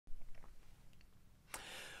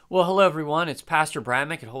Well, hello everyone. It's Pastor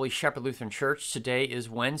Bradmick at Holy Shepherd Lutheran Church. Today is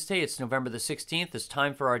Wednesday. It's November the 16th. It's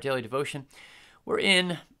time for our daily devotion. We're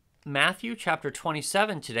in Matthew chapter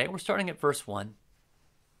 27 today. We're starting at verse 1.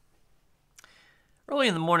 Early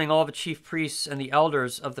in the morning, all the chief priests and the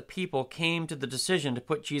elders of the people came to the decision to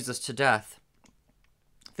put Jesus to death.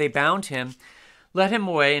 They bound him, led him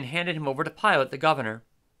away, and handed him over to Pilate, the governor.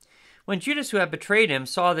 When Judas, who had betrayed him,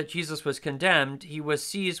 saw that Jesus was condemned, he was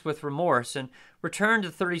seized with remorse and returned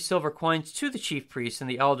the 30 silver coins to the chief priests and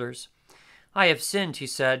the elders. "I have sinned," he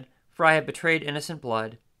said, "for I have betrayed innocent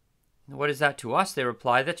blood." "What is that to us?" they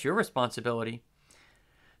replied. "That's your responsibility."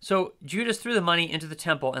 So Judas threw the money into the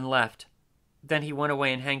temple and left. Then he went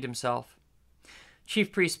away and hanged himself.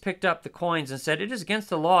 Chief priests picked up the coins and said, "It is against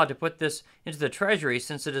the law to put this into the treasury,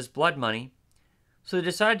 since it is blood money." So they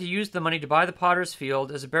decided to use the money to buy the potter's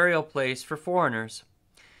field as a burial place for foreigners.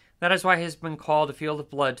 That is why it has been called a field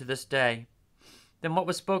of blood to this day. Then what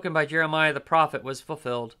was spoken by Jeremiah the prophet was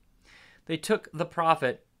fulfilled. They took the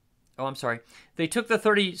 30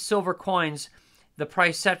 silver coins, the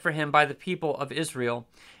price set for him by the people of Israel,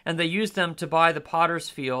 and they used them to buy the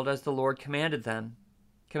potter's field as the Lord commanded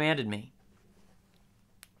me.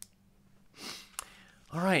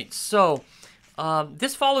 All right, so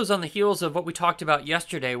this follows on the heels of what we talked about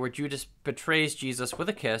yesterday, where Judas betrays Jesus with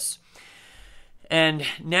a kiss. And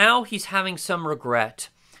now he's having some regret.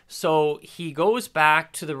 So he goes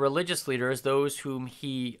back to the religious leaders, those whom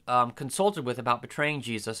he consulted with about betraying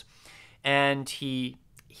Jesus. And he,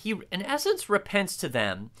 in essence, repents to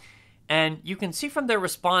them. And you can see from their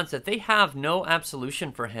response that they have no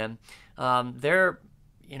absolution for him. They're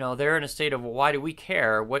in a state of, well, why do we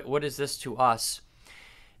care? What is this to us?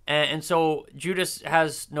 And so Judas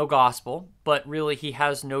has no gospel, but really he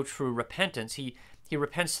has no true repentance. He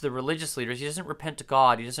repents to the religious leaders. He doesn't repent to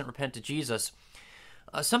God. He doesn't repent to Jesus.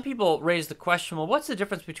 Some people raise the question, well, what's the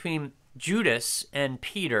difference between Judas and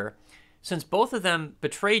Peter? Since both of them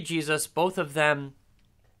betrayed Jesus, both of them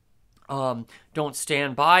don't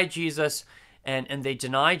stand by Jesus, and they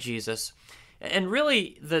deny Jesus. And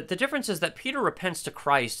really, the difference is that Peter repents to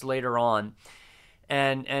Christ later on.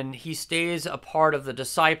 And he stays a part of the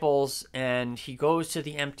disciples, and he goes to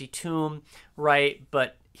the empty tomb, right?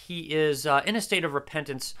 But he is in a state of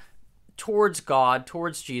repentance towards God,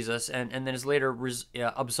 towards Jesus, and then is later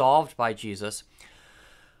absolved by Jesus.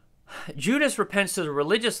 Judas repents to the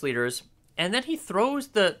religious leaders, and then he throws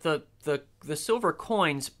the silver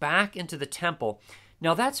coins back into the temple.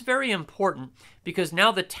 Now that's very important, because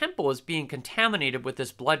now the temple is being contaminated with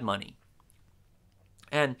this blood money.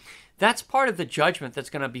 And that's part of the judgment that's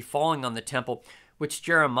going to be falling on the temple, which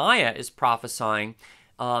Jeremiah is prophesying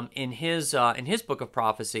in his book of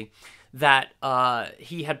prophecy, that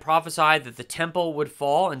he had prophesied that the temple would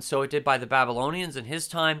fall, and so it did by the Babylonians in his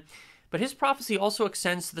time. But his prophecy also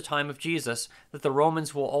extends to the time of Jesus, that the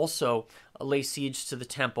Romans will also lay siege to the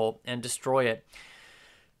temple and destroy it.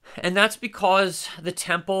 And that's because the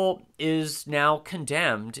temple is now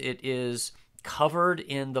condemned. It is covered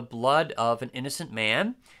in the blood of an innocent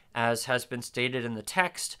man, as has been stated in the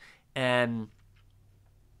text, and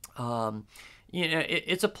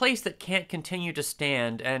it's a place that can't continue to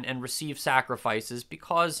stand and receive sacrifices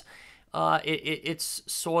because it's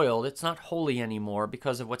soiled. It's not holy anymore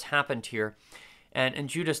because of what's happened here. And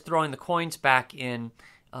Judas throwing the coins back in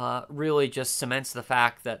really just cements the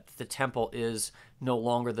fact that the temple is no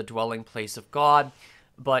longer the dwelling place of God,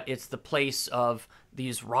 but it's the place of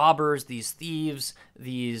these robbers, these thieves,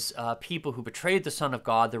 these people who betrayed the Son of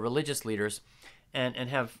God, the religious leaders, and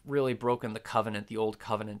have really broken the covenant, the old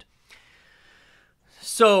covenant.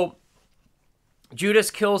 So Judas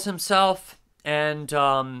kills himself, and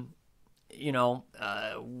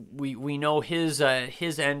we know his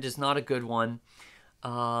end is not a good one.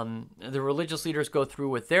 The religious leaders go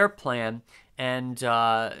through with their plan, and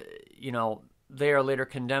they are later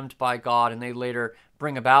condemned by God, and they later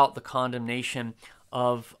bring about the condemnation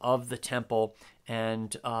of the temple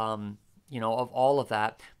and of all of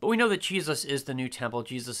that. But we know that Jesus is the new temple.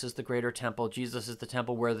 Jesus is the greater temple. Jesus is the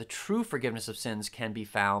temple where the true forgiveness of sins can be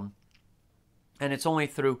found. And it's only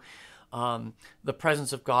through the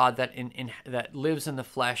presence of God that lives in the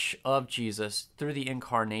flesh of Jesus, through the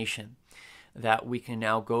incarnation, that we can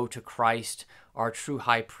now go to Christ, our true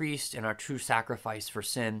high priest and our true sacrifice for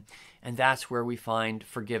sin. And that's where we find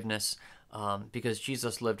forgiveness, because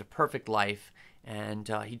Jesus lived a perfect life, and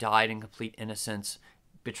he died in complete innocence,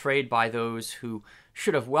 betrayed by those who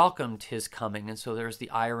should have welcomed his coming. And so there's the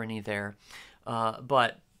irony there.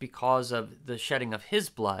 But because of the shedding of his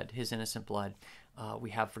blood, his innocent blood, we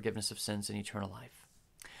have forgiveness of sins and eternal life.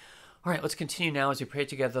 All right, let's continue now as we pray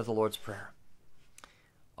together the Lord's Prayer.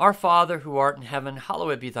 Our Father, who art in heaven,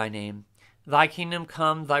 hallowed be thy name. Thy kingdom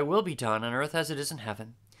come, thy will be done, on earth as it is in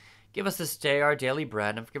heaven. Give us this day our daily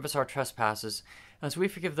bread, and forgive us our trespasses, as we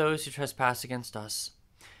forgive those who trespass against us.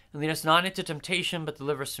 And lead us not into temptation, but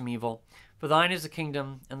deliver us from evil. For thine is the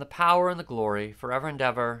kingdom, and the power, and the glory, forever and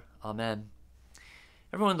ever. Amen.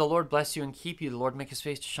 Everyone, the Lord bless you and keep you. The Lord make his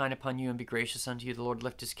face to shine upon you and be gracious unto you. The Lord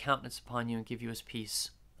lift his countenance upon you and give you his peace.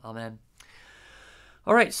 Amen.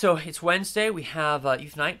 All right, so it's Wednesday. We have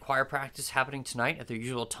youth night choir practice happening tonight at their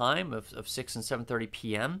usual time of 6 and 7:30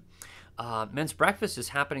 p.m. Men's breakfast is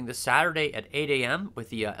happening this Saturday at 8 a.m. with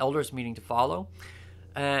the elders meeting to follow.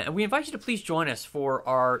 And we invite you to please join us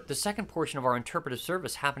for the second portion of our interpretive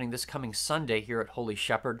service happening this coming Sunday here at Holy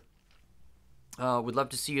Shepherd. We'd love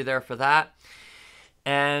to see you there for that.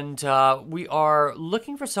 And we are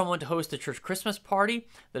looking for someone to host the church Christmas party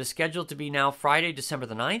that is scheduled to be now Friday, December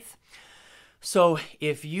the 9th. So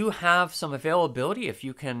if you have some availability, if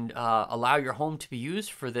you can allow your home to be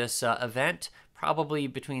used for this event, probably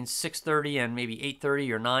between 6:30 and maybe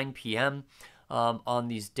 8:30 or 9 p.m. On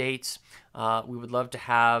these dates, we would love to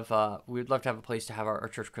have a place to have our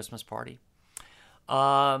church Christmas party.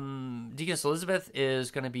 Deaconess Elizabeth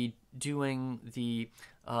is going to be doing the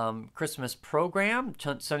Christmas program,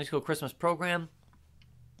 Sunday school Christmas program,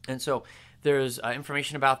 and so there's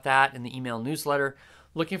information about that in the email newsletter.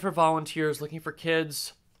 Looking for volunteers, looking for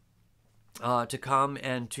kids to come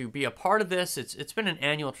and to be a part of this. It's been an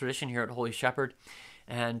annual tradition here at Holy Shepherd,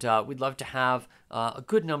 and we'd love to have a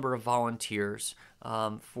good number of volunteers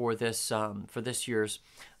for this year's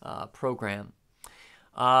program.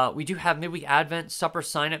 We do have Midweek Advent Supper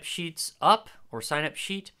sign-up sheets up, or sign-up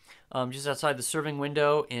sheet, just outside the serving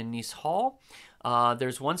window in Nice Hall.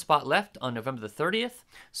 There's one spot left on November the 30th,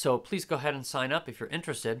 so please go ahead and sign up if you're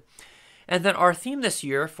interested. And then our theme this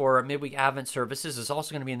year for Midweek Advent services is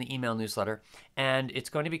also going to be in the email newsletter, and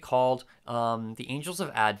it's going to be called The Angels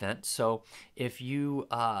of Advent. So if you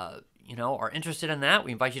are interested in that,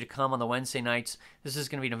 we invite you to come on the Wednesday nights. This is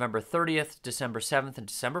going to be November 30th, December 7th, and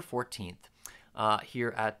December 14th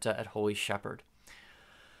here at Holy Shepherd.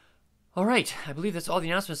 All right, I believe that's all the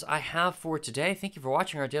announcements I have for today. Thank you for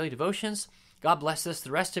watching our daily devotions. God bless us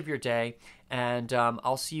the rest of your day, and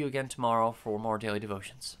I'll see you again tomorrow for more daily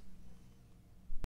devotions.